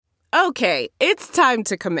Okay, it's time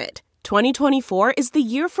to commit. 2024 is the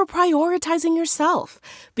year for prioritizing yourself.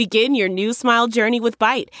 Begin your new smile journey with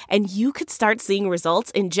Byte, and you could start seeing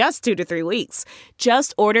results in just 2 to 3 weeks.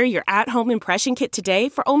 Just order your at-home impression kit today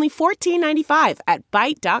for only $14.95 at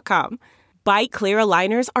Byte.com. Byte Clear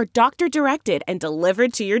aligners are doctor-directed and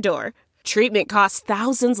delivered to your door. Treatment costs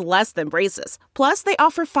thousands less than braces. Plus, they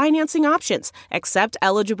offer financing options, accept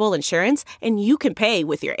eligible insurance, and you can pay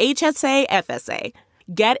with your HSA FSA.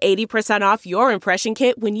 Get 80% off your impression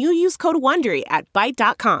kit when you use code WONDERY at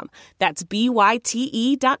Byte.com. That's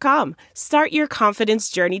BYTE.com. Start your confidence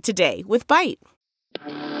journey today with Byte.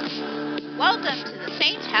 Welcome to the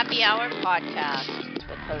Saints Happy Hour podcast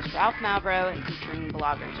with host Ralph Malbrough and featuring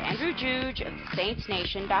bloggers Andrew Juge of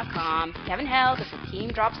SaintsNation.com, Kevin Held of The Team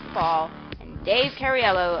Drops the Ball, and Dave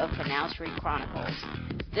Cariello of Canal Street Chronicles.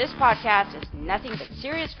 This podcast is nothing but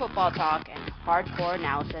serious football talk and hardcore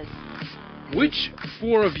analysis. Which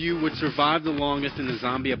four of you would survive the longest in the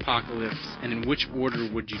zombie apocalypse, and in which order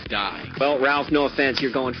would you die? Well, Ralph, no offense,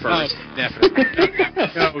 you're going first. Oh, definitely.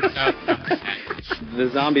 No. The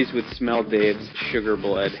zombies would smell Dave's sugar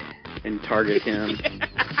blood and target him.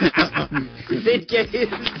 They'd get his...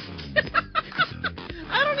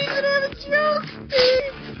 I don't even have a joke,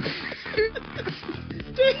 Dave.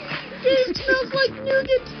 Dave smells like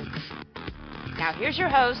nougat. Now here's your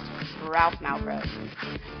host, Ralph Malbrough.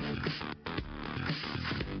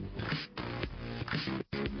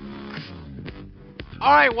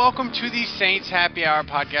 All right, welcome to the Saints Happy Hour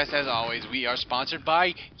podcast. As always, we are sponsored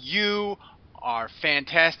by you, our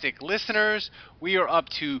fantastic listeners. We are up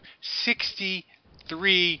to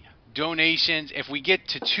 63 donations. If we get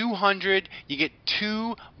to 200, you get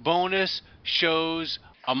 2 bonus shows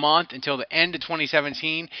a month until the end of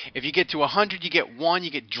 2017. If you get to 100, you get 1. You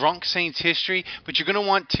get Drunk Saints History, but you're going to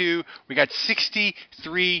want 2. We got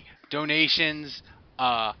 63 donations.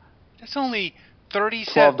 That's only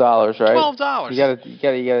 $12, right? $12. You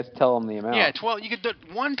gotta tell them the amount. Yeah, You get the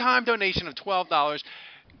one-time donation of $12.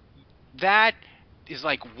 That is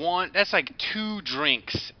like that's like 2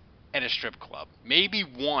 drinks at a strip club. Maybe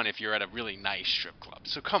 1 if you're at a really nice strip club.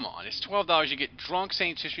 So come on, it's $12. You get Drunk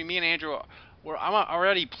Saints History. Me and Andrew, I'm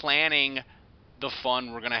already planning the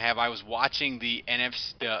fun we're gonna have. I was watching the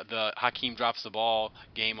Hakeem Drops the Ball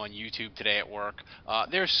game on YouTube today at work.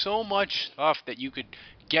 There's so much stuff that you could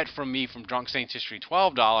get from me from Drunk Saints History.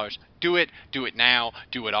 $12. Do it now.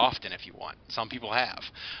 Do it often if you want. Some people have.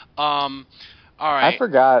 All right. I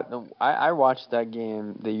forgot. I watched that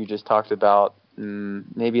game that you just talked about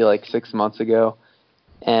maybe like 6 months ago,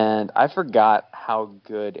 and I forgot how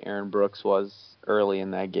good Aaron Brooks was early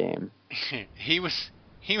in that game. He was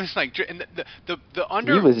like, and the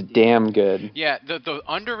He was damn good. Yeah, the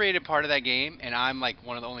underrated part of that game, and I'm like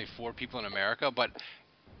one of the only 4 people in America, but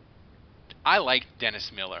I liked Dennis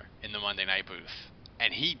Miller in the Monday Night Booth,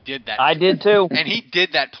 and he did that. I did too. And he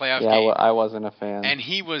did that playoff game. Yeah, I wasn't a fan. And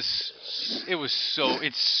it's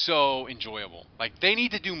so enjoyable. Like, they need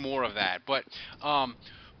to do more of that. But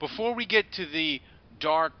before we get to the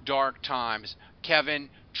dark times, Kevin,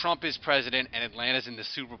 Trump is president and Atlanta's in the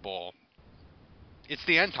Super Bowl. It's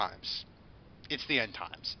the end times.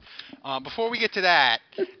 Before we get to that,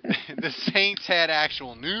 the Saints had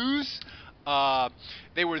actual news.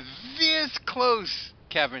 They were this close,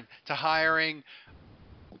 Kevin, to hiring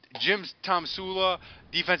Jim Tomsula,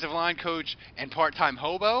 defensive line coach and part-time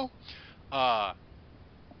hobo.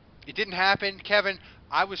 It didn't happen. Kevin,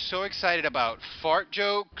 I was so excited about fart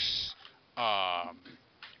jokes,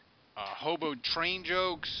 hobo train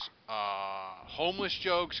jokes, homeless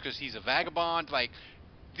jokes because he's a vagabond. Like,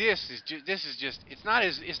 this is just it's not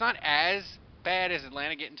as bad as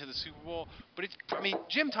Atlanta getting to the Super Bowl, but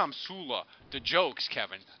Jim Tomsula, the jokes,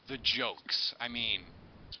 Kevin, the jokes.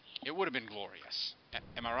 It would have been glorious.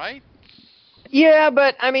 Am I right? Yeah,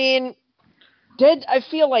 but I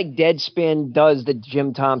feel like Deadspin does the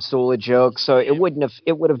Jim Tomsula joke, so it wouldn't have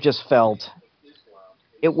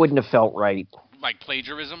felt right. Like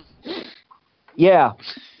plagiarism? Yeah.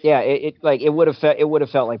 It would have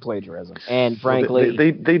felt like plagiarism. And frankly,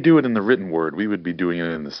 they do it in the written word. We would be doing it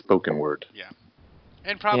in the spoken word. Yeah.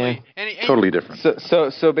 And probably totally different.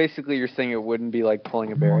 So basically you're saying it wouldn't be like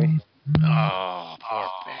pulling a berry? Oh, poor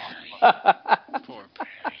Barry. Poor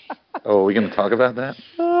Barry. Oh, are we going to talk about that?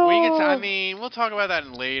 We'll talk about that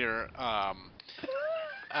later.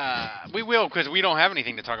 We will, because we don't have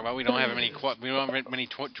anything to talk about. We don't have many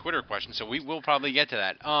Twitter questions, so we will probably get to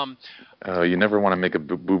that. You never want to make a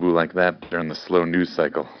boo-boo like that during the slow news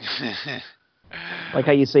cycle. Like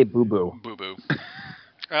how you say boo-boo. Boo-boo.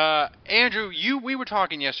 Andrew, we were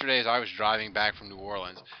talking yesterday as I was driving back from New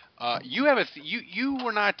Orleans. You have you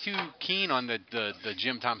were not too keen on the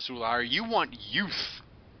Jim Tomsula hire. You want youth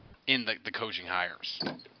in the coaching hires.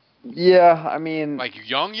 Yeah, I mean, like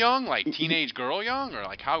young, like teenage girl young, or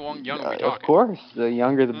like how young are we talking? Of course, the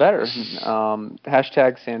younger the better.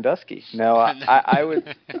 Hashtag Sandusky. No, I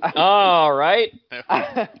would. All right.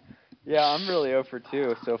 Yeah, I'm really 0 for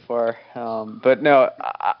 2 so far. But no,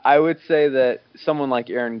 I would say that someone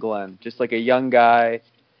like Aaron Glenn, just like a young guy.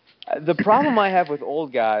 The problem I have with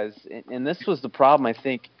old guys, and this was the problem I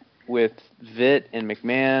think with Vitt and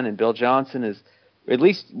McMahon and Bill Johnson, is at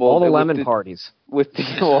least all the lemon parties.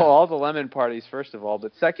 All the lemon parties, first of all,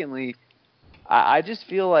 but secondly, I just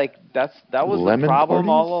feel like that was lemon the problem parties?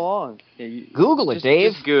 all along. Google it,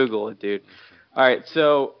 Dave. Just Google it, dude. All right,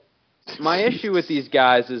 so my issue with these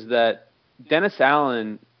guys is that Dennis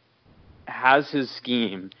Allen has his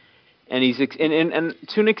scheme, and he's and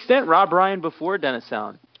to an extent, Rob Ryan before Dennis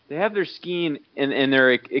Allen. They have their scheme, and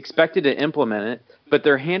they're expected to implement it, but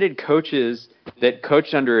they're handed coaches that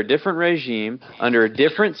coached under a different regime, under a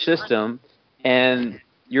different system, and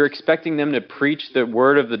you're expecting them to preach the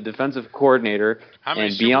word of the defensive coordinator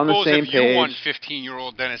and be on the same page. How many Super Bowls have you won,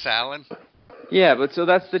 15-year-old Dennis Allen? Yeah, but so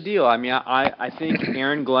that's the deal. I mean, I think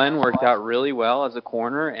Aaron Glenn worked out really well as a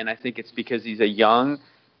corner, and I think it's because he's a young,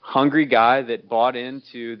 hungry guy that bought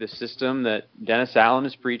into the system that Dennis Allen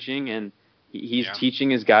is preaching, and he's teaching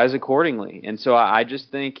his guys accordingly. And so I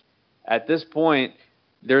just think at this point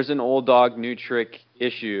there's an old dog, new trick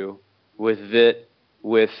issue with Vitt,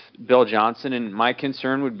 with Bill Johnson, and my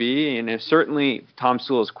concern would be, and if certainly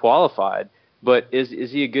Tomsula is qualified, but is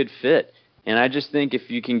he a good fit? And I just think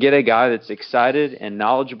if you can get a guy that's excited and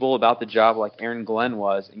knowledgeable about the job like Aaron Glenn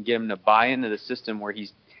was, and get him to buy into the system where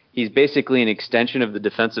he's basically an extension of the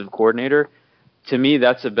defensive coordinator, to me,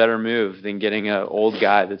 that's a better move than getting an old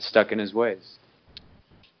guy that's stuck in his ways.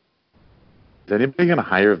 Is anybody going to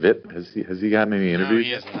hire Vitt? Has he gotten any interviews? No, he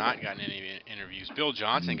has not gotten any interviews. Bill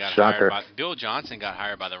Johnson got Shocker.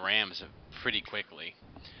 hired by the Rams pretty quickly.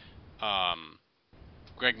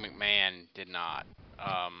 Greg McMahon did not.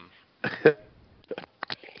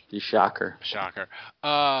 You shocker. Shocker.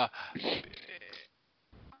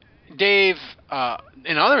 Dave,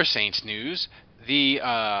 in other Saints news,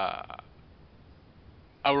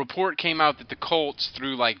 a report came out that the Colts,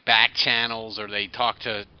 through like back channels, or they talked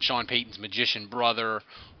to Sean Payton's magician brother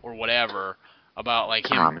or whatever about like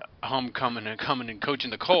him coming and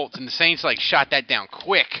coaching the Colts, and the Saints like shot that down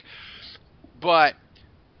quick. But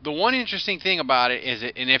the one interesting thing about it is,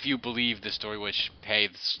 and if you believe this story, which hey,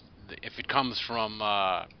 if it comes from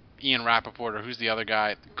Ian Rappaport, or who's the other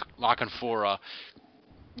guy, Lockenfora,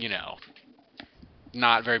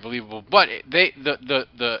 not very believable. But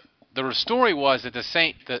the story was that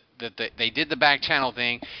they did the back channel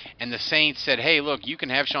thing, and the Saints said, "Hey, look, you can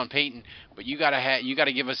have Sean Payton, but you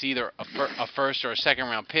gotta give us either a first or a second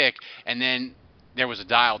round pick." And then there was a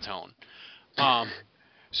dial tone.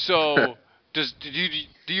 So do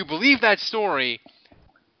you believe that story?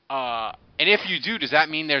 And if you do, does that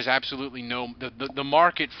mean there's absolutely no the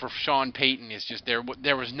market for Sean Payton is just there?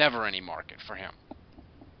 There was never any market for him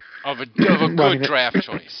of a good draft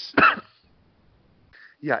choice.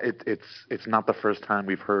 Yeah, it's not the first time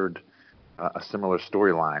we've heard a similar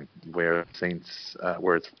storyline where Saints,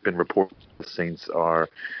 where it's been reported the Saints are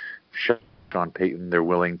Sean Payton. They're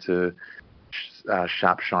willing to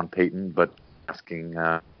shop Sean Payton, but asking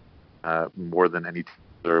more than any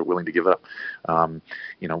they're willing to give up.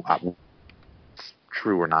 It's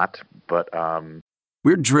true or not, but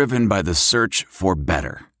we're driven by the search for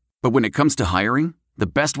better. But when it comes to hiring, the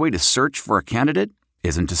best way to search for a candidate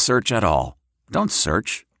isn't to search at all. Don't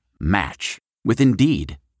search, match with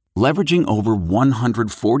Indeed. Leveraging over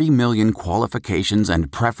 140 million qualifications and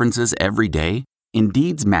preferences every day,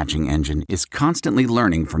 Indeed's matching engine is constantly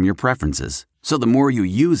learning from your preferences. So the more you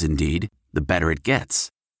use Indeed, the better it gets.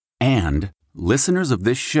 And listeners of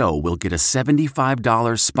this show will get a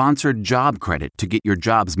 $75 sponsored job credit to get your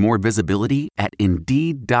jobs more visibility at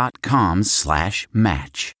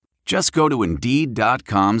Indeed.com/match. Just go to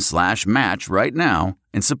Indeed.com/match right now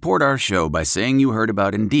and support our show by saying you heard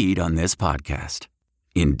about Indeed on this podcast.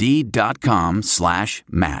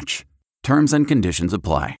 Indeed.com/match. Terms and conditions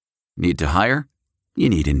apply. Need to hire? You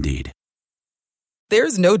need Indeed.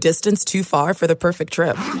 There's no distance too far for the perfect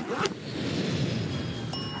trip.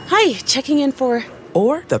 Hi, checking in for...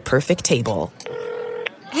 Or the perfect table.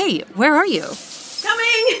 Hey, where are you?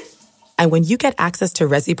 Coming! And when you get access to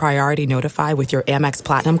Resi Priority Notify with your Amex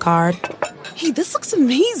Platinum card... Hey, this looks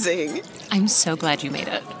amazing. I'm so glad you made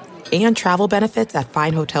it. And travel benefits at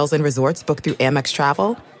fine hotels and resorts booked through Amex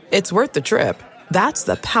Travel, it's worth the trip. That's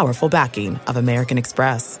the powerful backing of American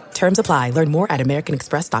Express. Terms apply. Learn more at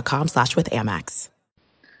americanexpress.com/withAmex.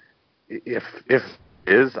 If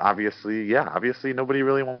obviously nobody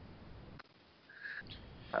really wants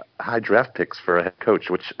high draft picks for a head coach,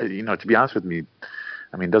 which, to be honest with me,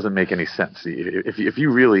 doesn't make any sense. If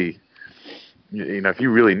you really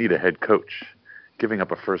need a head coach, giving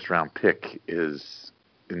up a first round pick is,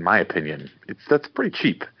 in my opinion, that's pretty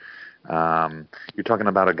cheap. You're talking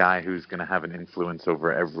about a guy who's going to have an influence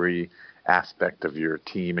over every aspect of your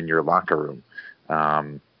team and your locker room,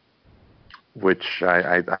 which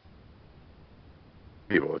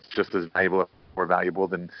it's just as valuable, more valuable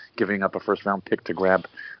than giving up a first round pick to grab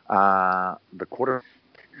the quarterback.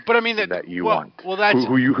 But that you want. Well, that's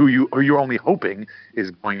who you're only hoping is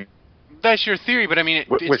going. That's your theory, but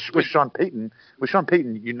with Sean Payton,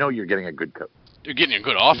 you're getting a good coach. You're getting a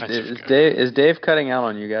good offensive coach. Is Dave cutting out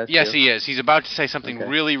on you guys? Yes, too? he is. He's about to say something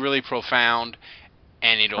really, really profound,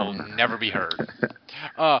 and it'll never be heard.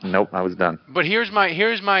 Nope, I was done. But here's my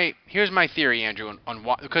theory, Andrew, on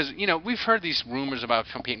why, because we've heard these rumors about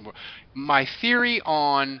Sean Payton. My theory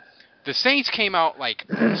on the Saints came out like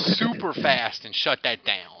super fast and shut that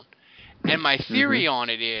down, and my theory on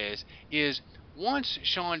it is once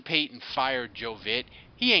Sean Payton fired Joe Vitt,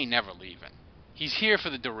 he ain't never leaving. He's here for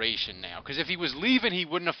the duration now. Because if he was leaving, he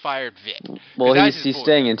wouldn't have fired Vitt. Well, he's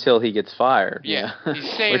staying until he gets fired. Yeah,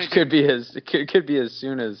 he's staying. Which could be as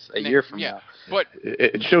soon as a year from now. But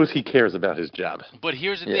it shows he cares about his job. But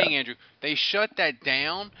here's the thing, Andrew. They shut that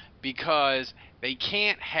down because they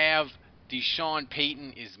can't have Sean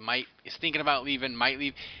Payton is thinking about leaving, might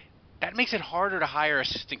leave. That makes it harder to hire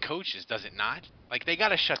assistant coaches, does it not? Like, they got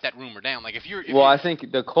to shut that rumor down. Like, I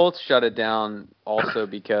think the Colts shut it down also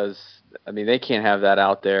because they can't have that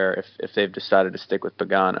out there if they've decided to stick with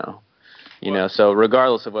Pagano. So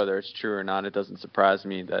regardless of whether it's true or not, it doesn't surprise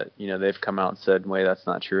me that they've come out and said, "Wait, that's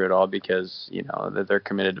not true at all," because that they're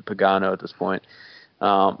committed to Pagano at this point.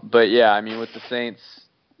 But yeah, with the Saints,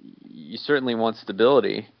 you certainly want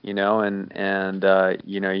stability, and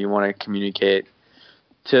you want to communicate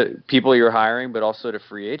to people you're hiring, but also to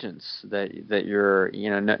free agents that you're,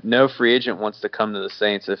 no free agent wants to come to the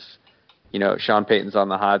Saints if, Sean Payton's on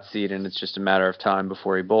the hot seat and it's just a matter of time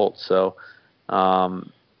before he bolts. So,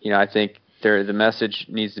 I think the message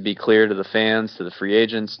needs to be clear to the fans, to the free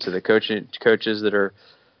agents, to the coaches that are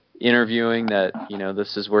interviewing that,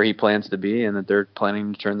 this is where he plans to be and that they're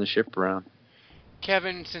planning to turn the ship around.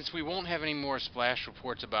 Kevin, since we won't have any more splash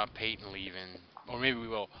reports about Payton leaving, or maybe we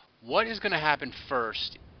will, what is going to happen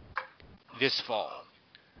first this fall?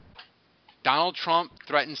 Donald Trump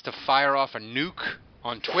threatens to fire off a nuke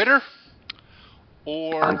on Twitter,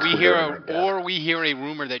 or we hear a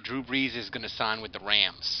rumor that Drew Brees is going to sign with the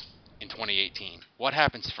Rams in 2018. What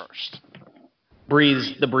happens first?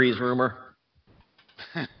 The Brees rumor.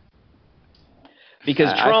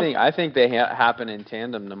 Because Trump, I think they happen in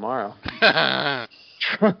tandem tomorrow.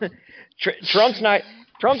 Trump's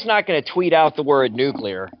not going to tweet out the word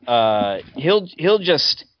nuclear. He'll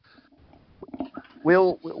just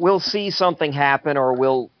we'll see something happen, or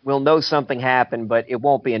we'll know something happen, but it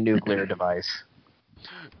won't be a nuclear device.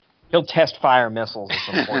 He'll test fire missiles or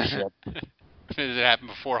some horseshit. Does it happen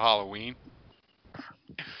before Halloween?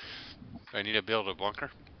 Do I need to build a bunker?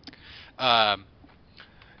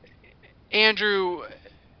 Andrew,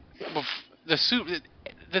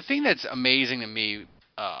 the thing that's amazing to me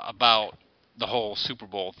about the whole Super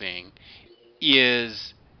Bowl thing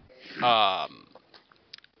is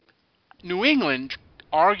New England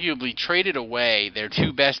arguably traded away their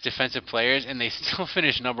two best defensive players, and they still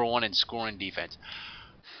finished number one in scoring defense.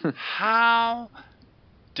 How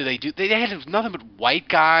do they do? They had nothing but white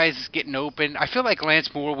guys getting open. I feel like Lance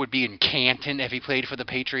Moore would be in Canton if he played for the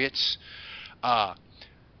Patriots. How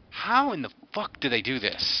in the fuck do they do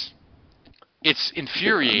this? It's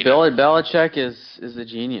infuriating. Belichick is a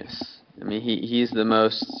genius. He's the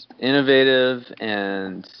most innovative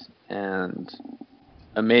and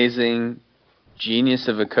amazing genius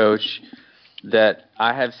of a coach that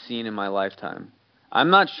I have seen in my lifetime. I'm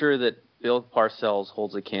not sure that Bill Parcells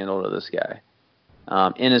holds a candle to this guy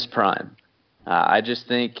in his prime. I just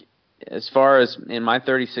think, as far as in my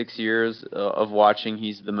 36 years of watching,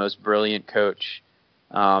 he's the most brilliant coach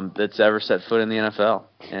that's ever set foot in the NFL,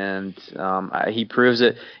 and he proves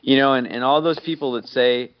it. And all those people that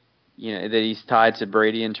say, that he's tied to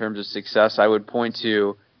Brady in terms of success, I would point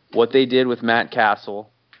to what they did with Matt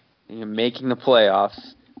Castle, making the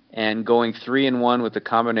playoffs and going 3-1 with the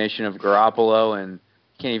combination of Garoppolo and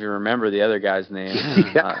can't even remember the other guy's name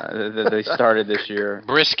that they started this year.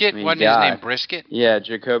 Brisket? Wasn't his name Brisket? Yeah,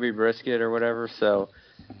 Jacoby Brisket or whatever. So,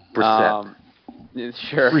 Brissett.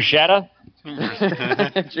 Sure. Bruschetta?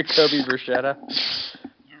 Jacoby Bruschetta.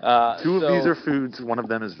 Two of these are foods. One of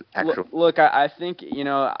them is actual. Look, I think,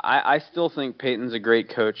 I still think Peyton's a great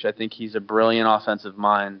coach. I think he's a brilliant offensive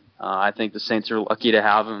mind. I think the Saints are lucky to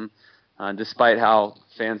have him, despite how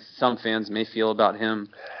some fans may feel about him.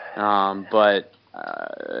 But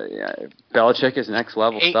Belichick is next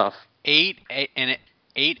level stuff. Eight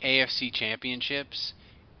AFC championships.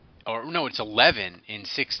 Or no, it's 11 in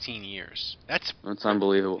 16 years. That's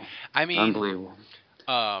unbelievable. I mean, unbelievable.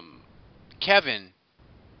 Kevin,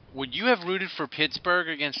 would you have rooted for Pittsburgh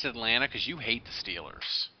against Atlanta because you hate the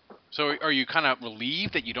Steelers? So are you kind of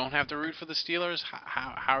relieved that you don't have to root for the Steelers?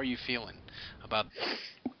 How are you feeling about?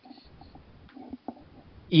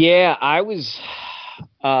 Yeah, I was.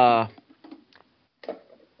 Yeah,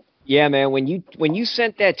 man. When you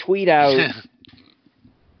sent that tweet out,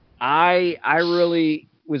 I really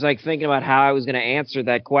was like thinking about how I was going to answer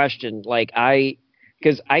that question.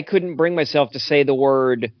 Because I couldn't bring myself to say the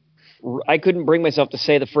word. I couldn't bring myself to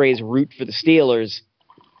say the phrase "root for the Steelers."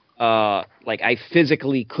 I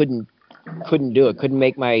physically couldn't do it. Couldn't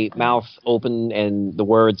make my mouth open and the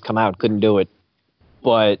words come out. Couldn't do it.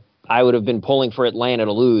 But I would have been pulling for Atlanta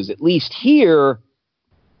to lose. At least here,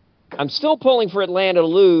 I'm still pulling for Atlanta to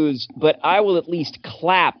lose, but I will at least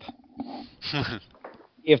clap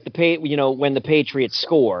if when the Patriots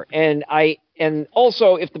score. And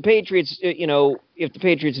also if the Patriots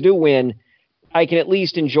do win, I can at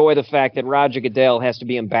least enjoy the fact that Roger Goodell has to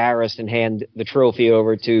be embarrassed and hand the trophy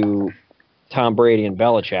over to Tom Brady and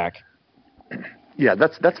Belichick. Yeah,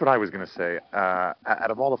 that's what I was going to say. Out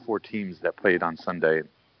of all the four teams that played on Sunday,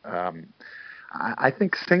 I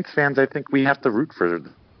think Saints fans, we have to root for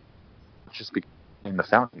just because of the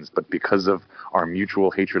Falcons, but because of our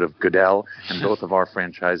mutual hatred of Goodell and both of our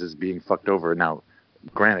franchises being fucked over. Now,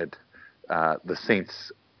 granted, the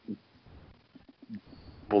Saints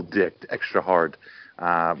dicked extra hard,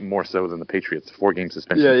 more so than the Patriots. 4-game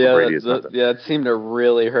suspension for Brady is nothing. Yeah, it seemed to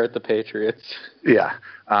really hurt the Patriots. Yeah.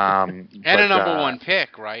 And a number one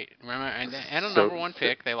pick, right? Remember, and a number one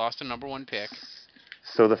pick. They lost a number one pick.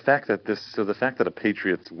 So the fact that a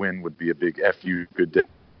Patriots win would be a big FU good day.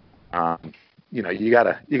 You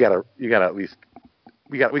gotta at least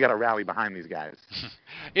we gotta rally behind these guys.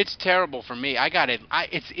 It's terrible for me. I got it.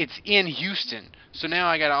 It's in Houston, so now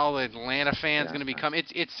I got all the Atlanta fans going to be coming.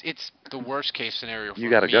 It's the worst case scenario for me. You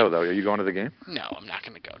got to go though. Are you going to the game? No, I'm not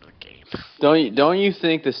going to go to the game. Don't you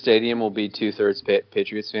think the stadium will be 2/3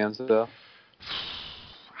 Patriots fans though?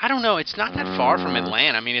 I don't know. It's not that far from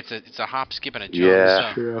Atlanta. I mean, it's a hop, skip, and a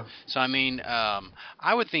jump. Yeah. So I mean,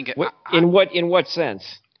 I would think. In what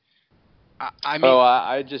sense?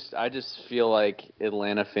 I just feel like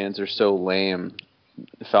Atlanta fans are so lame.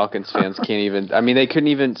 The Falcons fans can't even. I mean, they couldn't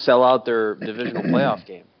even sell out their divisional playoff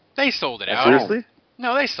game. They sold it out. Seriously?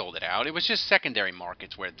 No, they sold it out. It was just secondary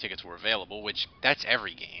markets where the tickets were available, which that's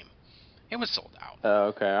every game. It was sold out. Oh,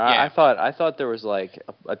 okay. Yeah. I thought there was like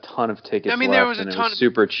a ton of tickets. I mean, left, there was a and ton. It was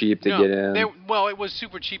super cheap to get in. It was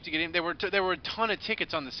super cheap to get in. There were a ton of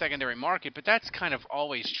tickets on the secondary market, but that's kind of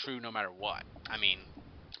always true no matter what. I mean,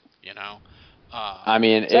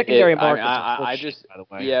 secondary markets. By the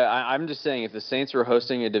way. Yeah, I'm just saying, if the Saints were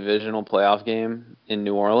hosting a divisional playoff game in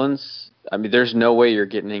New Orleans, I mean, there's no way you're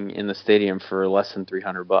getting in the stadium for less than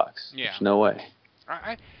 $300. Yeah. There's no way.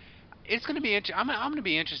 It's going to be I'm going to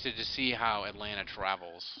be interested to see how Atlanta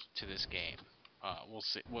travels to this game. We'll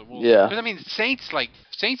see. Yeah. Because I mean, Saints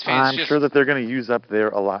fans. I'm sure that they're going to use up their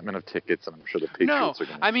allotment of tickets, and I'm sure the Patriots are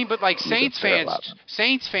going to. I mean, but like Saints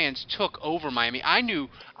fans took over Miami. I knew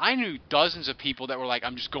dozens of people that were like,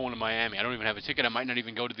 I'm just going to Miami. I don't even have a ticket. I might not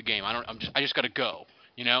even go to the game. I just got to go.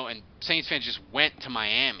 And Saints fans just went to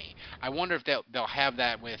Miami. I wonder if they'll have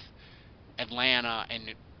that with Atlanta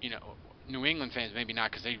and New England fans. Maybe not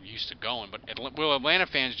because they're used to going, but will Atlanta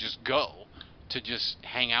fans just go to just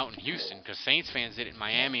hang out in Houston? Because Saints fans did it in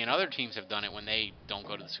Miami, and other teams have done it when they don't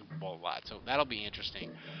go to the Super Bowl a lot. So that'll be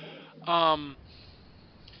interesting.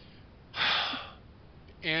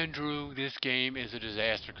 Andrew, this game is a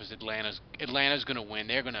disaster because Atlanta's going to win.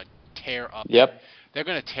 They're going to tear up. Yep. They're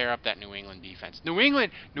going to tear up that New England defense. New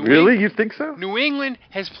England. Really? You think so? New England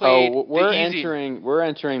has played. We're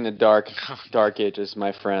entering the dark ages,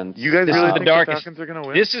 my friends. You guys really think the Falcons are going to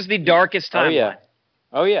win? This is the darkest time.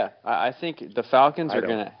 Oh yeah. I think the Falcons are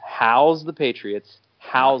going to house the Patriots,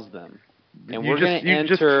 house them, and we're going to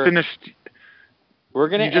enter. We're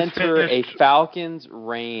going to enter a Falcons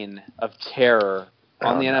reign of terror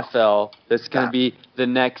on the NFL. That's going to be the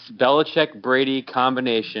next Belichick-Brady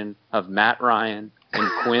combination of Matt Ryan and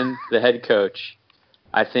Quinn, the head coach.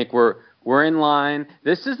 I think we're in line.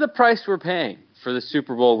 This is the price we're paying for the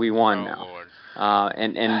Super Bowl we won now. Lord.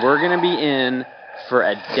 and we're going to be in for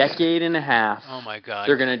a decade and a half. Oh my God!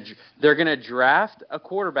 They're gonna draft a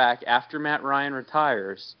quarterback after Matt Ryan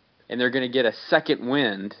retires, and they're gonna get a second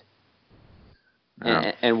wind.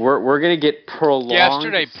 And we're gonna get prolonged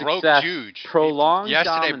Yesterday success, broke Juge. Prolonged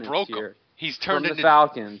Yesterday dominance broke here him. He's turned from into the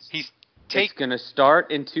Falcons. It's gonna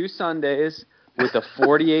start in 2 Sundays with a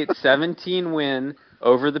 48-17 win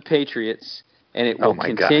over the Patriots, and it will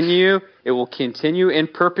continue. Gosh. It will continue in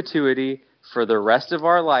perpetuity for the rest of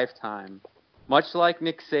our lifetime. Much like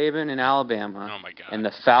Nick Saban in Alabama. Oh my God. And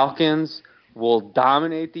the Falcons will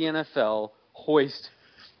dominate the NFL, hoist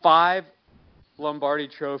 5 Lombardi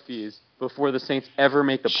trophies before the Saints ever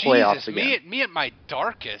make the playoffs again. Me at my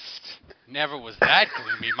darkest never was that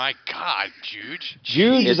gloomy. My God, Juge.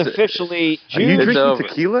 Juge is officially... Are you drinking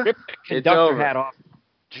tequila? Conductor hat off.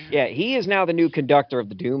 Yeah, he is now the new conductor of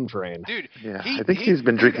the Doom train. Dude, yeah, I think he's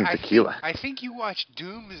been drinking tequila. I think you watched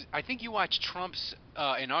Trump's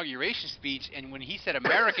inauguration speech, and when he said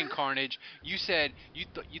American carnage, you said you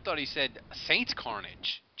thought he said Saints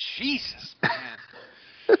carnage. Jesus, man.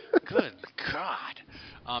 Good God.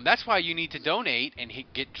 That's why you need to donate and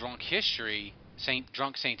get Drunk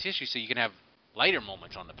Saints history, so you can have lighter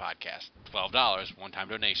moments on the podcast. $12, one-time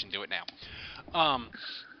donation. Do it now.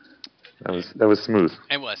 That was smooth.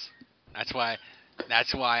 It was. That's why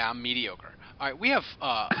I'm mediocre. All right, we have.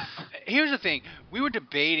 Here's the thing. We were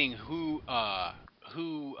debating who Arthur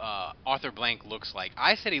Blank looks like.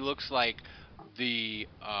 I said he looks like the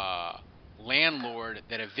landlord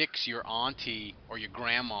that evicts your auntie or your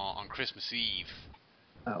grandma on Christmas Eve.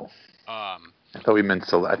 Oh. I thought we meant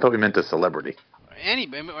a celebrity. Any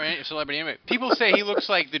celebrity. Anyway. People say he looks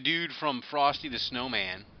like the dude from Frosty the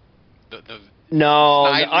Snowman. No,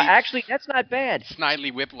 actually, that's not bad.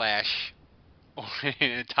 Snidely Whiplash, or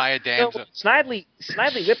Taya Damsel. No, Snidely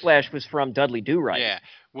Whiplash was from Dudley Do-Right. Yeah.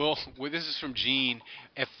 Well, this is from Gene.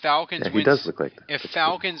 If Falcons win, he does look like that. If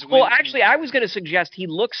Falcons win, well, actually, I was going to suggest he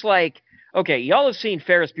looks like. Okay, y'all have seen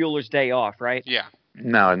Ferris Bueller's Day Off, right? Yeah.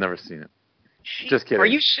 No, I've never seen it. Just kidding. Are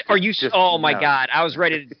you? Oh my God! I was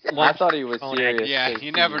ready to. I thought he was serious. Yeah,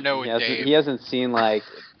 you never know with Dave. He hasn't seen like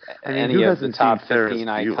any of the top 15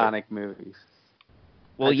 iconic movies.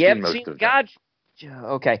 Well, you haven't seen God.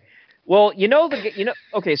 Okay. Well,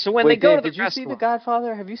 okay, so when they go to the restaurant... Did you see The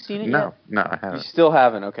Godfather? Have you seen it yet? No, I haven't. You still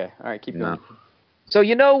haven't? Okay. All right, keep going. So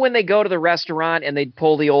when they go to the restaurant and they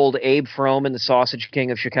pull the old Abe Froman, the Sausage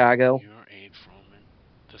King of Chicago? You're Abe Froman,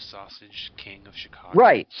 the Sausage King of Chicago.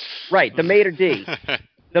 Right, the maitre d'.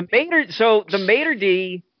 The maitre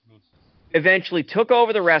d' eventually took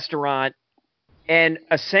over the restaurant and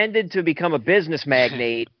ascended to become a business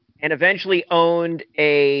magnate and eventually owned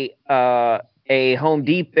a Home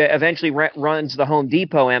Depot. Eventually runs the Home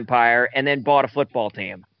Depot empire, and then bought a football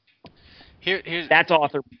team. That's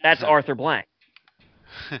Arthur Blank.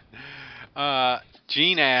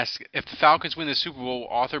 Gene asks, if the Falcons win the Super Bowl, will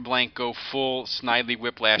Arthur Blank go full Snidely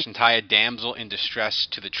Whiplash and tie a damsel in distress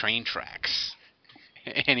to the train tracks?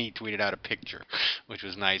 And he tweeted out a picture, which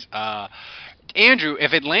was nice. Andrew,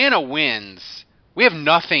 if Atlanta wins, we have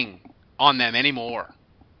nothing on them anymore.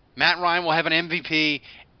 Matt Ryan will have an MVP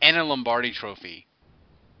and a Lombardi trophy.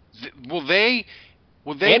 Will they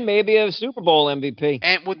and maybe a Super Bowl MVP.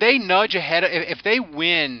 And would they nudge ahead if they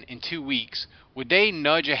win in 2 weeks? Would they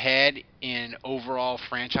nudge ahead in overall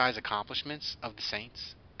franchise accomplishments of the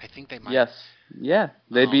Saints? I think they might. Yes. Yeah.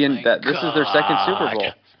 They'd be in that. This is their second Super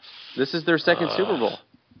Bowl. This is their second Super Bowl.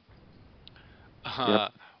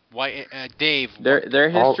 Why, Dave? Their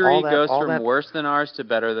history goes from worse than ours to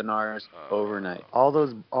better than ours overnight. All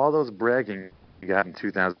those bragging you got in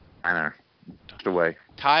 2009 are pushed away.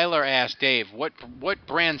 Tyler asked Dave, what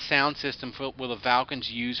brand sound system will the Falcons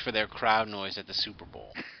use for their crowd noise at the Super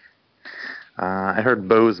Bowl? I heard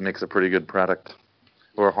Bose makes a pretty good product,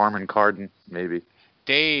 or Harman Kardon, maybe.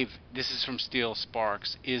 Dave, this is from Steel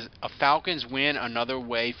Sparks. Is a Falcons win another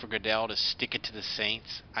way for Goodell to stick it to the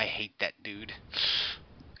Saints? I hate that dude.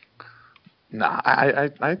 Nah,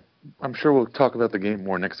 I'm sure we'll talk about the game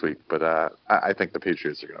more next week, but I think the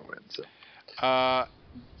Patriots are going to win. So.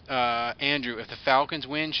 Andrew, if the Falcons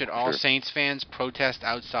win, should all Saints fans protest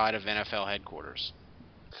outside of NFL headquarters?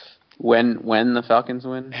 When the Falcons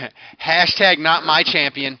win? Hashtag not my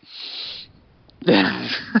champion.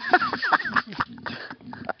 That's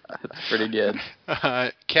pretty good.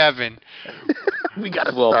 Kevin. We got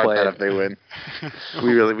to start that if they win.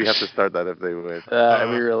 We have to start that if they win.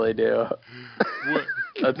 We really do.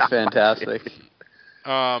 That's fantastic.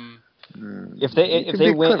 If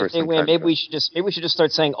they win, maybe we should just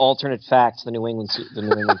start saying alternate facts. The New England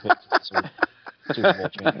Patriots.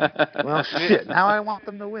 Well, shit. Now I want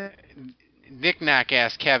them to win. Nick Knack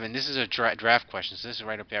asked Kevin, this is a draft question, so this is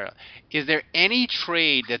right up there. Is there any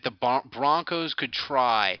trade that the Broncos could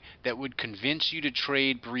try that would convince you to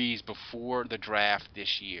trade Breeze before the draft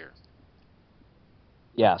this year?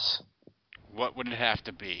 Yes. What would it have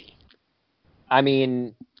to be? I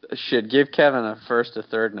mean, shit, give Kevin a first, a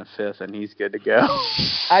third, and a fifth, and he's good to go.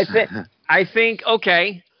 I think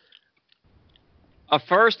okay. A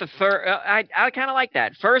first, a third. I kind of like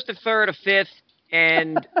that. First, a third, a fifth,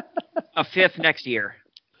 and a fifth next year.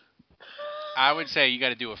 I would say you got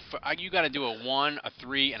to do a 1, a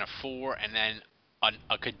 3, and a 4, and then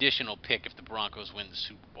a conditional pick if the Broncos win the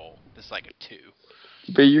Super Bowl. That's like a 2.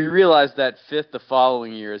 But you realize that fifth the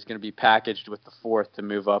following year is going to be packaged with the fourth to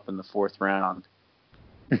move up in the fourth round.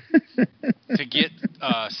 To get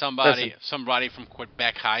somebody from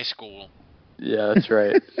Quebec High School. Yeah, that's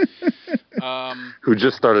right. Who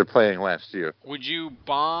just started playing last year. Would you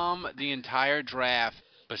bomb the entire draft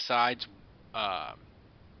besides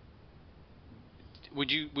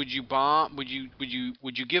would you bomb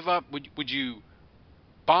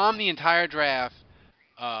the entire draft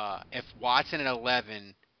if Watson at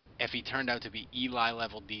 11 if he turned out to be Eli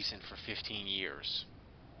level decent for 15 years?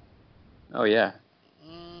 Oh yeah.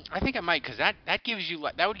 I think I might, because that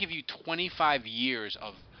would give you 25 years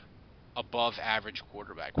of above average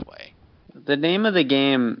quarterback play. The name of the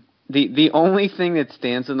game, the only thing that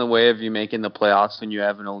stands in the way of you making the playoffs when you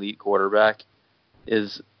have an elite quarterback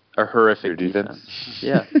is a horrific defense.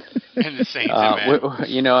 Yeah. And the Saints,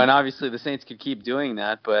 and obviously the Saints could keep doing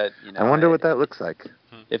that, but I wonder what that looks like.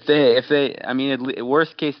 If they, I mean,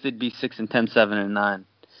 worst case they'd be 6-10, 7-9.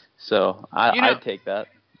 So I'd take that.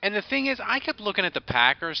 And the thing is, I kept looking at the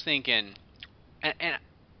Packers thinking, and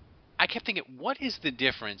I kept thinking, what is the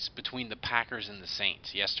difference between the Packers and the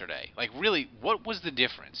Saints yesterday? Like, really, what was the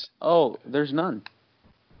difference? Oh, there's none.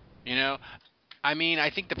 I mean, I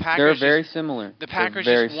think the Packers... They're very similar. The Packers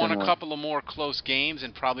just won a couple of more close games,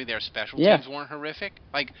 and probably their special teams weren't horrific.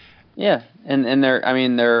 Yeah, and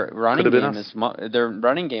their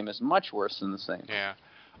running game is much worse than the Saints. Yeah.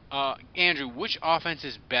 Andrew, which offense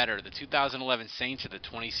is better, the 2011 Saints or the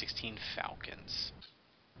 2016 Falcons?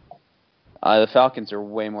 The Falcons are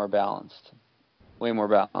way more balanced.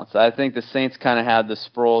 I think the Saints kind of had the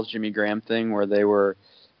Sproles, Jimmy Graham thing where they were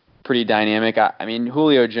pretty dynamic. I mean,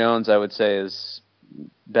 Julio Jones, I would say, is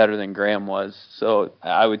better than Graham was. So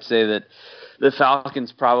I would say that the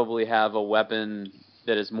Falcons probably have a weapon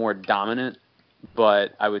that is more dominant,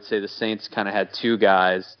 but I would say the Saints kind of had two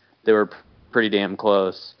guys that were pretty damn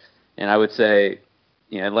close. And I would say,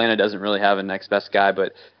 Atlanta doesn't really have a next best guy,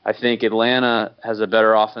 but I think Atlanta has a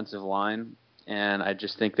better offensive line, and I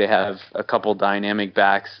just think they have a couple dynamic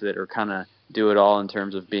backs that are kind of do it all in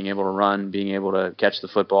terms of being able to run, being able to catch the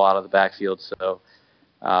football out of the backfield. So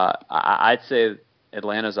I'd say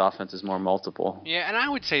Atlanta's offense is more multiple. Yeah, and I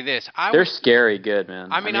would say this. They're scary good,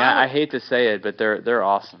 man. I hate to say it, but they're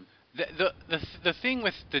awesome. The thing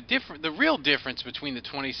with the real difference between the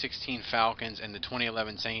 2016 Falcons and the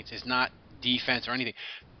 2011 Saints is not defense or anything.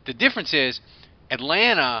 The difference is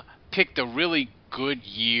Atlanta picked a really good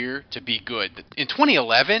year to be good. In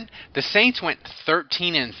 2011, the Saints went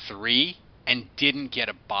 13-3 and didn't get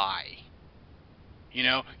a bye.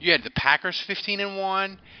 You had the Packers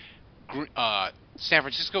 15-1, San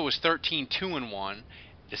Francisco was 13-2-1,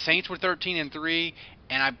 the Saints were 13-3,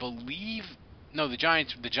 and I believe the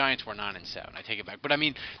Giants were 9-7. I take it back. But I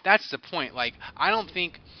mean, that's the point. Like, I don't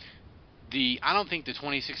think the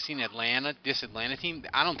 2016 Atlanta team,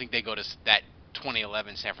 I don't think they go to that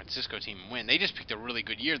 2011 San Francisco team and win. They just picked a really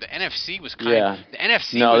good year. The NFC was the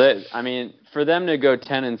NFC for them to go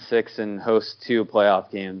 10-6 and host two playoff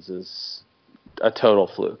games is a total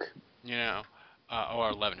fluke. Or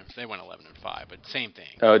 11. They went 11-5, but same thing.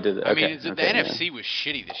 Oh, did they? Okay. The NFC was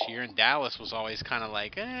shitty this year, and Dallas was always kind of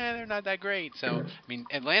like, they're not that great. So,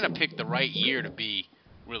 Atlanta picked the right year to be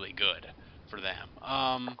really good for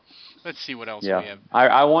them. Let's see what else we have.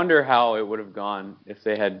 I wonder how it would have gone if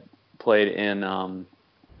they had played in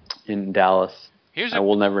Dallas.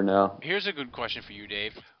 We'll never know. Here's a good question for you,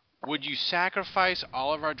 Dave. Would you sacrifice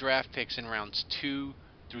all of our draft picks in rounds 2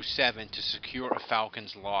 through 7 to secure a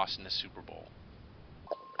Falcons loss in the Super Bowl?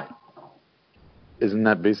 Isn't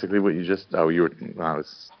that basically what you just? Oh, you were.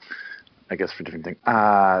 I guess for different things.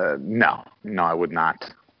 No, I would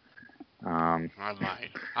not. I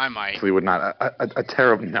might. Actually, would not. A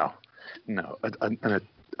terrible. No.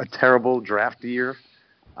 A terrible draft year.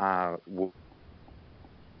 That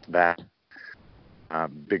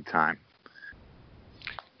big time.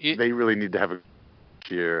 They really need to have a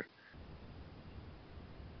year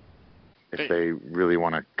if they really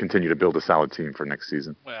want to continue to build a solid team for next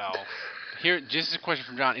season. Well, Here, just a question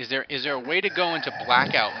from John: Is there a way to go into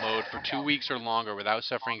blackout mode for 2 weeks or longer without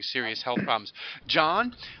suffering serious health problems?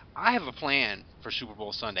 John, I have a plan for Super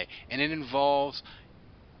Bowl Sunday, and it involves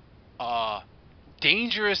a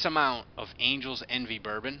dangerous amount of Angel's Envy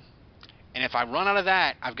bourbon. And if I run out of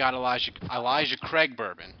that, I've got Elijah Craig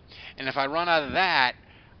bourbon. And if I run out of that,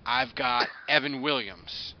 I've got Evan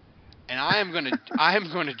Williams. And I am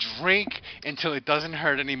gonna drink until it doesn't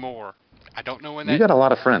hurt anymore. I don't know when that. You got a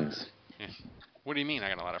lot of friends. What do you mean? I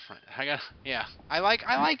got a lot of friends.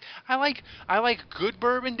 I like good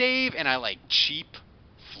bourbon, Dave, and I like cheap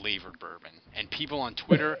flavored bourbon. And people on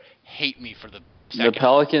Twitter hate me for the second. The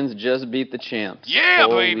Pelicans just beat the champs. Yeah,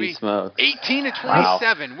 Holy baby. Smokes. 18 to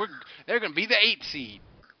 27. Wow. They're gonna be the 8th seed.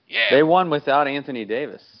 Yeah. They won without Anthony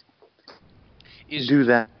Davis. Do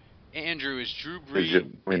that. Andrew, is Drew Brees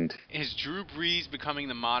becoming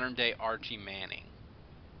the modern day Archie Manning?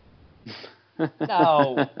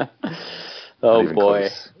 No. Oh boy.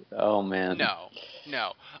 Close. Oh man. No.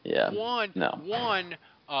 Yeah. One.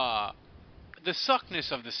 The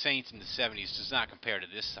suckness of the Saints in the 70s does not compare to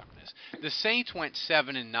this suckness. The Saints went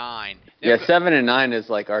 7-9. Yeah, 7-9 is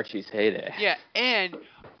like Archie's heyday. Yeah, and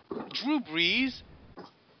Drew Brees.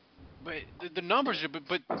 But the numbers are,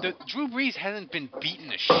 but Drew Brees hasn't been beaten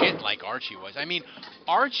to shit like Archie was. I mean,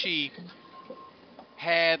 Archie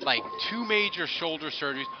had like 2 major shoulder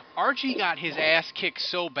surgeries. Archie got his ass kicked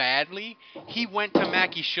so badly, he went to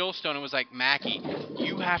Mackie Shilstone and was like, Mackie,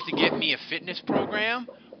 you have to get me a fitness program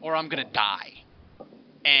or I'm going to die.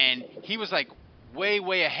 And he was like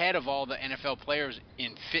way ahead of all the NFL players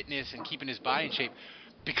in fitness and keeping his body in shape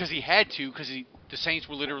because he had to, because the Saints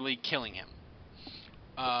were literally killing him.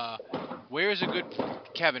 Where's a good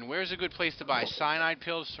place to buy cyanide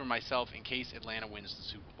pills for myself in case Atlanta wins the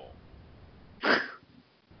Super Bowl?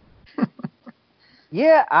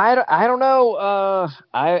 Yeah, I don't know.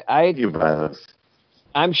 You buy those.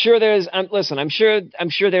 I'm sure there's. Listen, I'm sure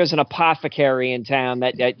there's an apothecary in town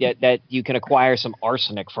that you can acquire some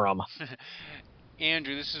arsenic from.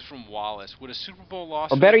 Andrew, this is from Wallace. Would a Super Bowl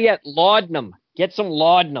loss? Or better yet, laudanum. Get some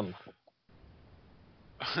laudanum.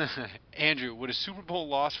 Andrew, would a Super Bowl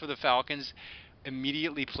loss for the Falcons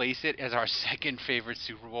immediately place it as our second favorite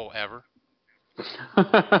Super Bowl ever?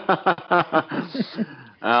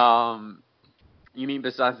 You mean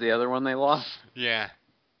besides the other one they lost? Yeah.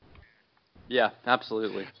 Yeah,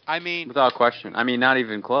 absolutely. I mean, without question. I mean, not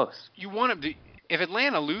even close. You want them to. If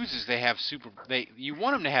Atlanta loses, you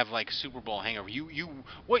want them to have like Super Bowl hangover.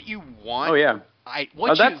 What you want. Oh yeah.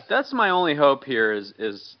 That's my only hope here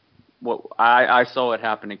is what I saw what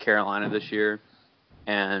happened to Carolina this year,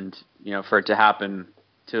 and for it to happen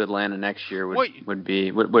to Atlanta next year would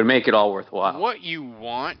make it all worthwhile. What you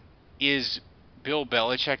want is Bill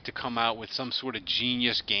Belichick to come out with some sort of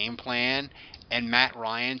genius game plan and Matt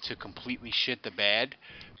Ryan to completely shit the bed,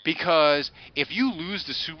 because if you lose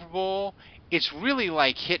the Super Bowl, it's really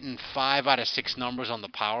like hitting 5 out of 6 numbers on the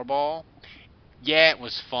Powerball. Yeah, it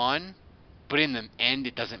was fun, but in the end,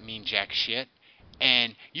 it doesn't mean jack shit.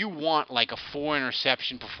 And you want like a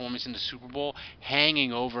 4-interception performance in the Super Bowl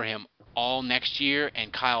hanging over him all next year,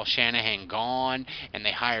 and Kyle Shanahan gone, and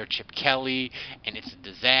they hire Chip Kelly, and it's a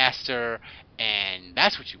disaster, and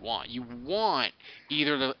that's what you want. You want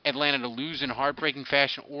either Atlanta to lose in heartbreaking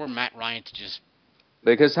fashion or Matt Ryan to just...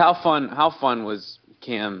 Because how fun was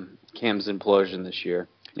Cam's implosion this year?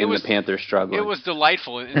 The Panthers struggling. It was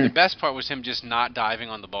delightful, and the best part was him just not diving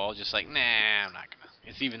on the ball, just like, nah, I'm not gonna.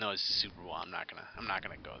 It's even though it's Super Bowl, I'm not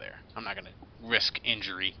gonna go there. I'm not gonna risk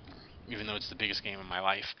injury, even though it's the biggest game of my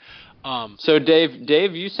life. So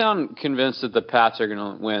Dave, you sound convinced that the Pats are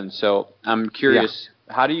gonna win. So I'm curious,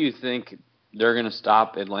 how do you think they're gonna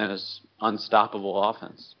stop Atlanta's unstoppable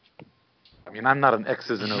offense? I mean, I'm not an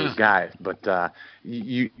X's and O's guy, but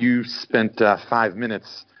you spent 5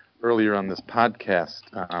 minutes earlier on this podcast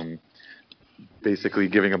basically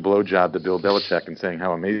giving a blowjob to Bill Belichick and saying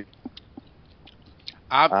how amazing.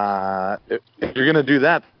 If you're going to do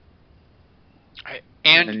that,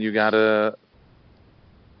 and you got a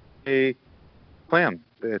plan.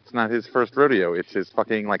 It's not his first rodeo. It's his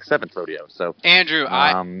fucking 7th rodeo. So Andrew,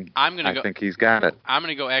 I think he's got it. I'm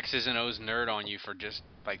gonna go X's and O's nerd on you for just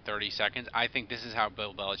 30 seconds. I think this is how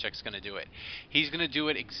Bill Belichick's gonna do it. He's gonna do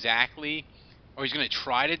it exactly, or he's gonna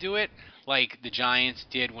try to do it like the Giants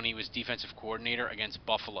did when he was defensive coordinator against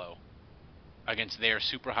Buffalo, against their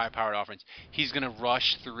super high-powered offense. He's gonna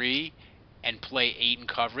rush 3 and play 8 in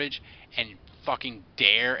coverage and fucking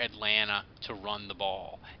dare Atlanta to run the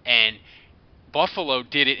ball. And Buffalo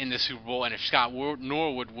did it in the Super Bowl, and if Scott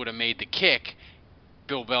Norwood would have made the kick,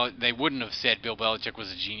 they wouldn't have said Bill Belichick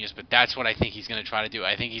was a genius, but that's what I think he's going to try to do.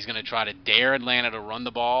 I think he's going to try to dare Atlanta to run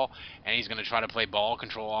the ball, and he's going to try to play ball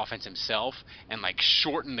control offense himself and like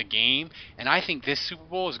shorten the game. And I think this Super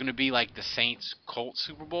Bowl is going to be like the Saints-Colts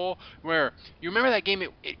Super Bowl, where you remember that game?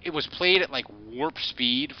 It was played at like warp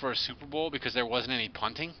speed for a Super Bowl because there wasn't any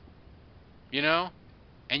punting, you know?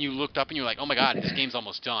 And you looked up and you were like, oh my God, this game's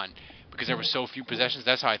almost done because there were so few possessions.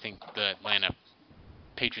 That's how I think the Atlanta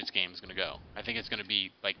Patriots game is going to go. I think it's going to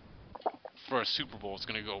be like for a Super Bowl, it's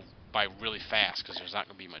going to go by really fast because there's not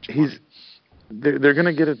going to be much money. They're going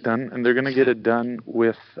to get it done, and they're going to get it done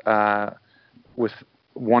with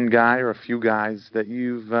one guy or a few guys that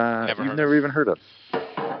you've never even heard of.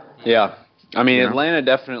 Yeah, I mean, Atlanta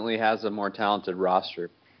definitely has a more talented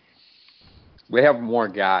roster. We have more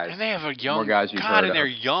guys. And they have a young more guys you've heard and they're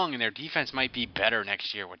of. young, and their defense might be better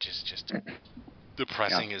next year, which is just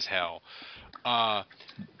depressing as hell. All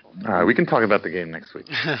right, we can talk about the game next week.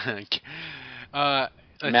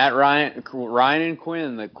 Matt Ryan and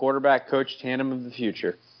Quinn, the quarterback coach tandem of the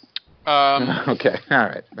future. Okay, all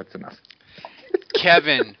right, that's enough.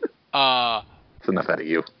 Kevin, that's enough out of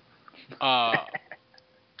you.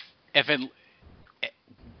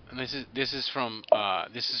 This is from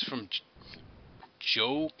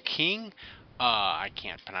Joe King. I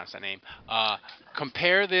can't pronounce that name.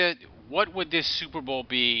 What would this Super Bowl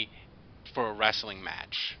be for a wrestling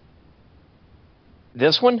match?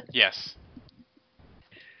 This one? Yes.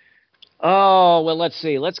 Oh, well, let's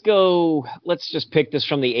see. Let's just pick this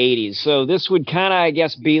from the 80s. So this would kind of, I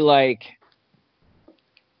guess, be like...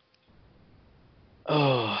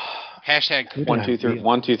 Oh. Hashtag 1 2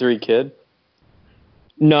 3 kid?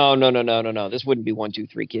 No. This wouldn't be 1 2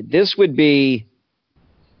 3 kid. This would be...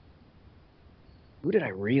 Who did I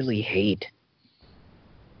really hate?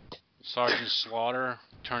 Sergeant Slaughter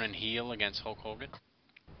turning heel against Hulk Hogan.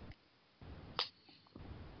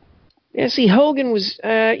 Yeah, see, Hogan was...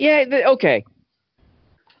 okay.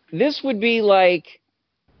 This would be like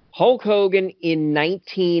Hulk Hogan in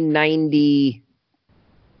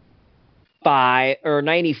 1995 or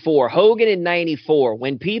 94. Hogan in 94,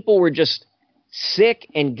 when people were just sick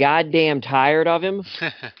and goddamn tired of him.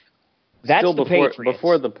 That's Still the before Patriots.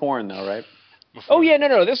 the porn, though, right? Oh, yeah,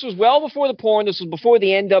 no. This was well before the porn. This was before the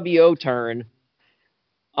NWO turn.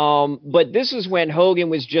 But this is when Hogan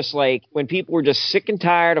was just like, when people were just sick and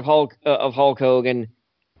tired of Hulk Hogan,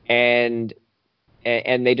 and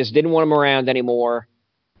they just didn't want him around anymore.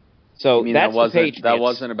 So that's the Patriots. That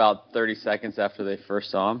wasn't about 30 seconds after they first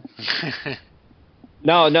saw him?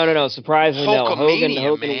 No. Surprisingly, no.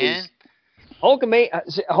 Hulkamania, man.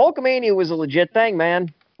 Hulkamania was a legit thing,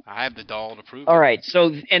 man. I have the doll to prove it. All right,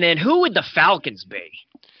 so, and then who would the Falcons be?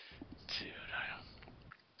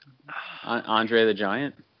 Andre the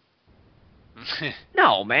Giant?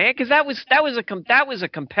 No, man, because that was a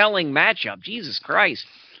compelling matchup. Jesus Christ.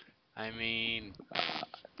 I mean,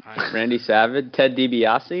 Randy Savage, Ted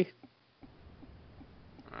DiBiase?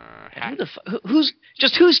 Who's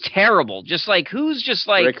terrible? Just like who's just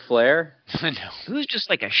like Ric Flair? No. Who's just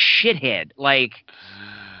like a shithead? Like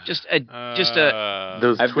just a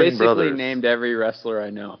those I've twin basically brothers. named every wrestler I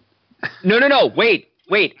know. No. Wait.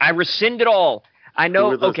 I rescind it all. I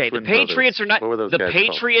know. Okay, the Patriots brothers? are not What were those the guys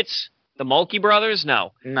Patriots. The Mulkey brothers?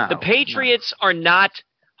 No. The Patriots are not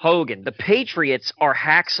Hogan. The Patriots are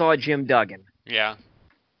Hacksaw Jim Duggan. Yeah.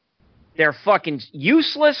 They're fucking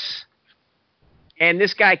useless. And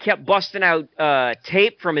this guy kept busting out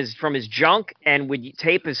tape from his junk and would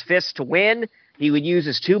tape his fists to win. He would use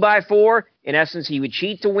his 2x4. In essence, he would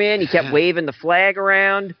cheat to win. He kept waving the flag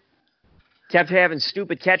around. Kept having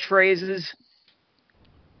stupid catchphrases.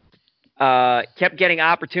 Kept getting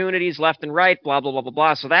opportunities left and right, blah, blah, blah, blah,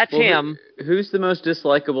 blah. So that's him. Who's the most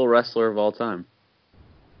dislikable wrestler of all time?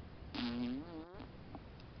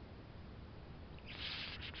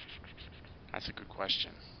 That's a good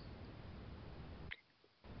question.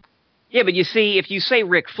 Yeah, but you see, if you say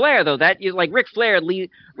Ric Flair, though, that is like Ric Flair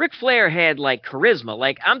had like charisma.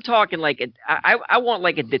 Like I'm talking like I want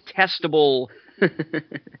like a detestable,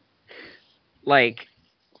 like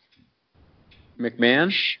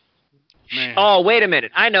McMahon. Man. Oh, wait a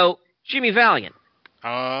minute! I know Jimmy Valiant.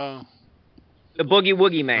 Oh. The Boogie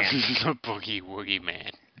Woogie Man. The Boogie Woogie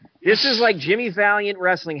Man. This is like Jimmy Valiant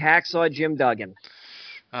wrestling Hacksaw Jim Duggan.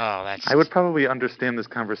 Oh, that's... I would probably understand this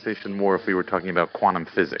conversation more if we were talking about quantum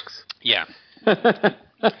physics. Yeah.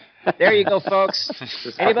 There you go, folks.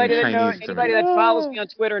 Anybody Chinese that follows me on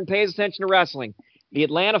Twitter and pays attention to wrestling. The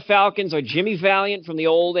Atlanta Falcons are Jimmy Valiant from the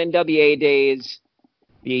old NWA days.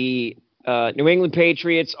 The New England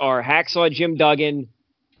Patriots are Hacksaw Jim Duggan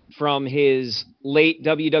from his late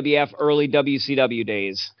WWF, early WCW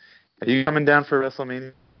days. Are you coming down for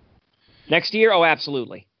WrestleMania? Next year? Oh,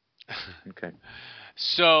 absolutely. Okay.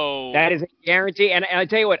 So That is a guarantee. And I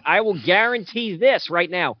tell you what, I will guarantee this right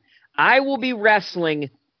now. I will be wrestling,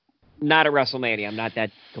 not at WrestleMania. I'm not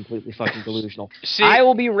that completely fucking delusional. See, I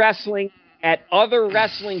will be wrestling at other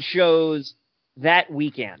wrestling shows that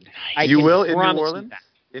weekend. You can will in New promise you Orleans?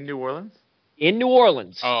 that. In New Orleans? In New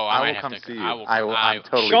Orleans. oh, I might will have come to, see you. I will. I'm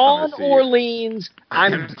totally Sean coming to see you. Orleans.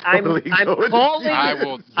 I'm totally going to calling. see I you.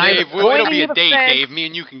 will. I'm Dave, it'll pointing be a to the date, fence. Dave. Me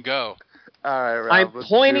and you can go. All right, Ralph. I'm let's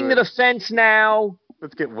pointing do to the it. fence now.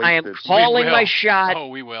 Let's get wasted. I am calling will. my shot. Oh,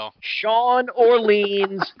 we will. Sean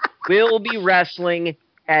Orleans will be wrestling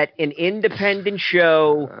at an independent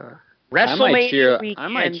show. WrestleMania weekend. I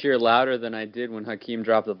might cheer louder than I did when Hakeem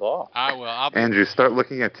dropped the ball. I will. Andrew, start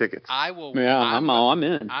looking at tickets. I will. Yeah, I'm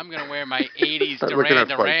in. I'm gonna wear my '80s Start looking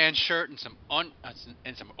Duran at Duran shirt and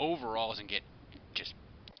some overalls and get just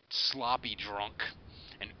sloppy drunk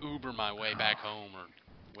and Uber my way back home or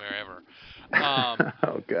wherever. Oh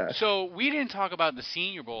gosh. So we didn't talk about the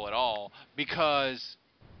Senior Bowl at all because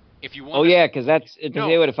if you want. Oh yeah, because that's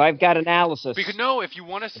No. if I've got analysis. Because if you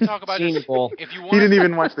want us to talk about Senior this, Bowl. if you want He us didn't to-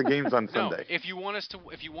 even watch the games on No, Sunday. if you want us to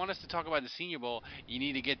talk about the Senior Bowl, you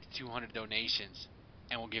need to get the 200 donations,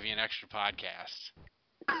 and we'll give you an extra podcast.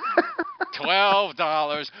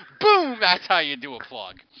 $12. Boom! That's how you do a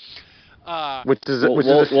plug. Which is We'll, which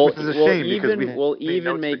we'll, is a shame because we'll we even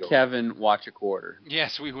notes make to go. Kevin watch a quarter.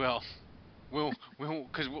 Yes, we will. We'll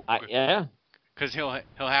because Yeah. he'll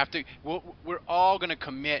have to. We're all gonna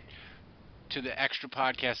commit to the extra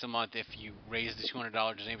podcast a month if you raise the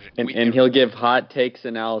 $200 donation. And he'll give hot takes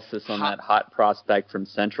analysis on that hot prospect from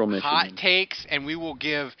Central Michigan. hot takes, and we will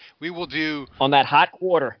do. On that hot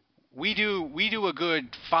quarter. We do a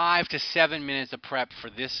good 5 to 7 minutes of prep for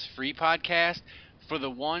this free podcast. For the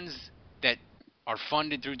ones that are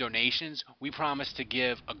funded through donations, we promise to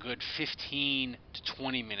give a good 15 to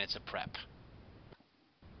 20 minutes of prep.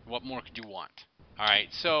 What more could you want? All right,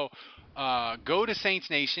 so go to Saints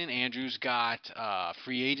Nation. Andrew's got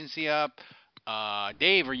free agency up.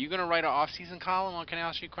 Dave, are you going to write an off-season column on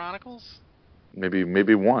Canal Street Chronicles?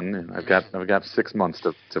 Maybe one. I've got 6 months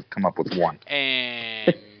to come up with one.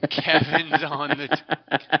 And Kevin's on the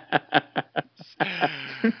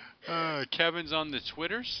Kevin's on the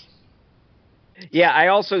Twitters. Yeah, I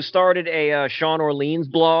also started a Sean Orleans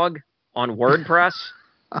blog on WordPress.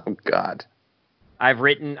 Oh God. I've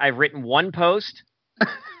written one post.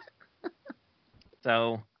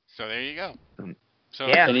 So there you go. So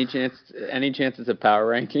yeah. Any chance it's a power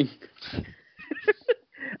ranking?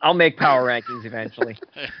 I'll make power rankings eventually.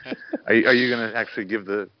 Are you going to actually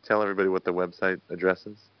tell everybody what the website address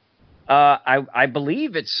is? I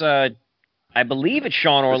believe it's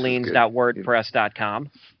SeanOrleans.wordpress.com.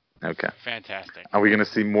 Okay. Fantastic. Are we going to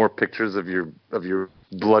see more pictures of your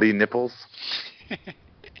bloody nipples?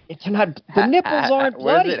 It's not. The nipples aren't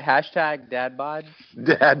What bloody. is it? Hashtag dadbod?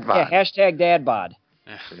 Dad bod. Yeah, hashtag dadbod.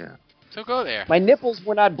 Yeah. So go there. My nipples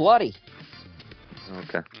were not bloody.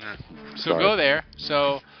 Okay. So Sorry. go there.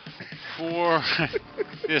 So for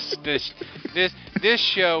this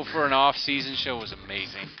show for an off-season show was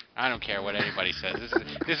amazing. I don't care what anybody says.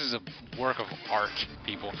 This is a work of art,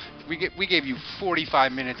 people. We gave you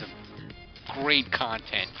 45 minutes of great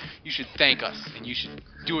content. You should thank us, and you should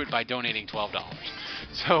do it by donating $12.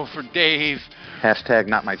 So for Dave, Hashtag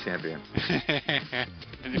not my champion.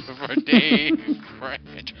 for Dave, for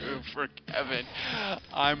Andrew, for Kevin,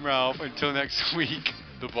 I'm Ralph. Until next week,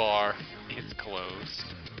 the bar is closed.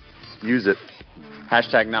 Use it.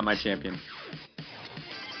 Hashtag not my champion.